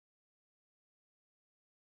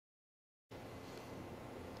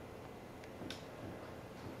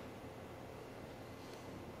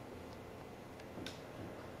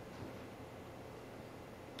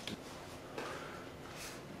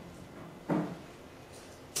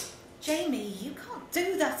Jamie, you can't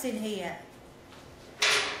do that in here.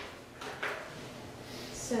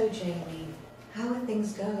 So, Jamie, how are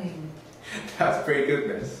things going? That's pretty good,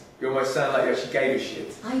 miss. You almost sound like you actually gave a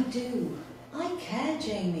shit. I do. I care,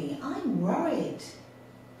 Jamie. I'm worried.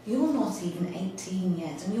 You're not even 18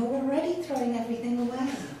 yet, and you're already throwing everything away.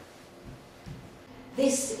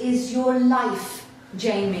 This is your life,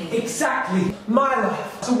 Jamie. Exactly, my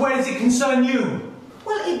life. So where does it concern you?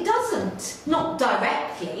 Well, it doesn't. Not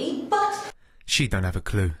directly, but... She don't have a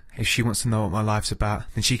clue. If she wants to know what my life's about,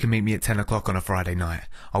 then she can meet me at 10 o'clock on a Friday night.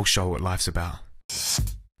 I'll show her what life's about.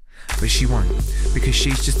 But she won't, because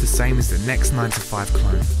she's just the same as the next 9 to 5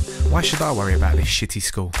 clone. Why should I worry about this shitty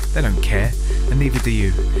school? They don't care, and neither do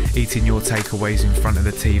you. Eating your takeaways in front of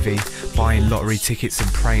the TV, buying lottery tickets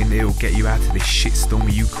and praying it'll get you out of this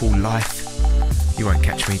shitstorm you call life. You won't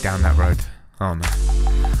catch me down that road. Oh no.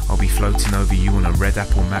 I'll be floating over you on a red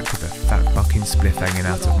apple Mac with a fat fucking spliff hanging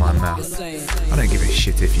out of my mouth. I don't give a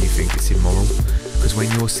shit if you think it's immoral, because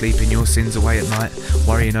when you're sleeping your sins away at night,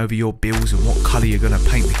 worrying over your bills and what colour you're gonna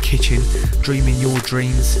paint the kitchen, dreaming your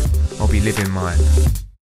dreams, I'll be living mine.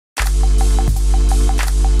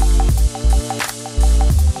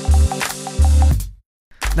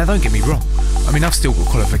 Now don't get me wrong, I mean I've still got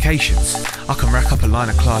qualifications. I can rack up a line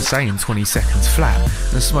of Class A in 20 seconds flat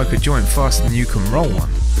and smoke a joint faster than you can roll one.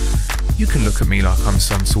 You can look at me like I'm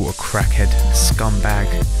some sort of crackhead, scumbag,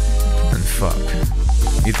 and fuck.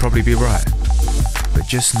 You'd probably be right. But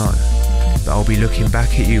just know that I'll be looking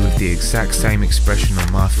back at you with the exact same expression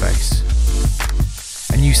on my face.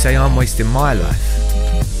 And you say I'm wasting my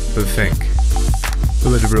life. But think,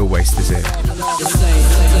 who are the real wasters here?